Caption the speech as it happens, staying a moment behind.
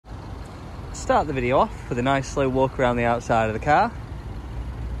start the video off with a nice slow walk around the outside of the car.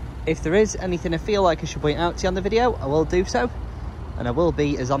 If there is anything I feel like I should point out to you on the video, I will do so, and I will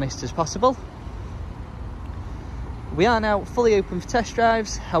be as honest as possible. We are now fully open for test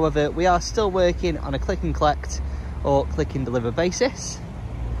drives, however we are still working on a click and collect or click and deliver basis.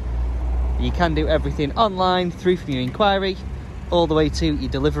 You can do everything online through from your inquiry all the way to your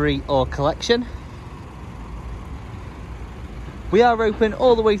delivery or collection. We are open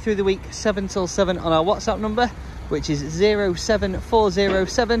all the way through the week 7 till 7 on our WhatsApp number, which is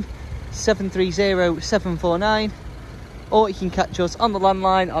 07407 730 749, or you can catch us on the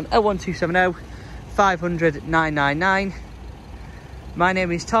landline on 01270 500 999. My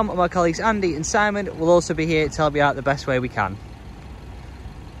name is Tom, and my colleagues Andy and Simon will also be here to help you out the best way we can.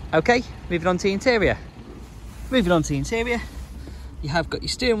 Okay, moving on to the interior. Moving on to the interior, you have got your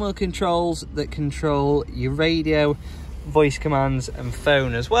steering wheel controls that control your radio, voice commands and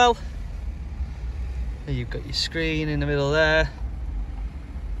phone as well. And you've got your screen in the middle there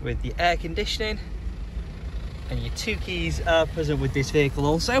with your air conditioning, and your 2 keys are present with this vehicle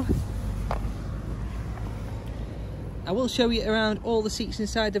also. I will show you around all the seats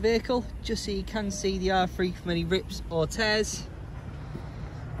inside the vehicle just so you can see they are free from any rips or tears.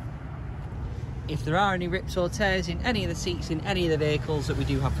 If there are any rips or tears in any of the seats in any of the vehicles that we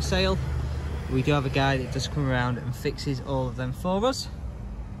do have for sale, we do have a guy that does come around and fixes all of them for us.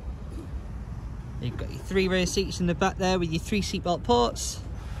 You've got your 3 rear seats in the back there with your 3 seatbelt ports,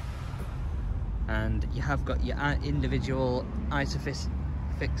 and you have got your individual ISOFIX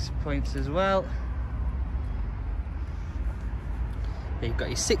points as well. You've got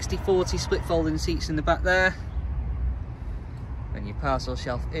your 60/40 split folding seats in the back there, and your parcel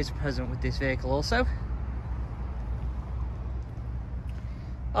shelf is present with this vehicle also.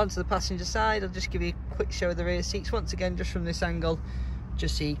 Onto the passenger side, I'll just give you a quick show of the rear seats once again just from this angle,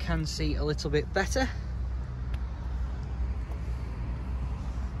 just so you can see a little bit better.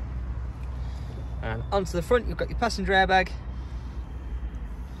 And onto the front, you've got your passenger airbag.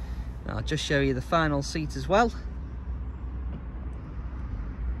 And I'll just show you the final seat as well.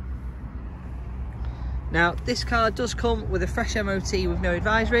 Now, this car does come with a fresh MOT with no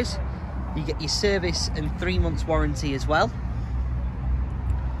advisories. You get your service and 3 months warranty as well.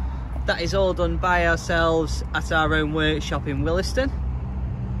 That is all done by ourselves at our own workshop in Williston.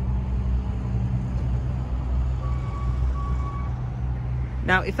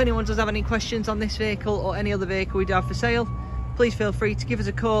 Now, if anyone does have any questions on this vehicle or any other vehicle we do have for sale, please feel free to give us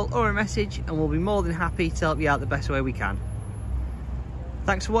a call or a message, and we'll be more than happy to help you out the best way we can.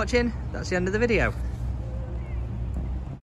 Thanks for watching. That's the end of the video.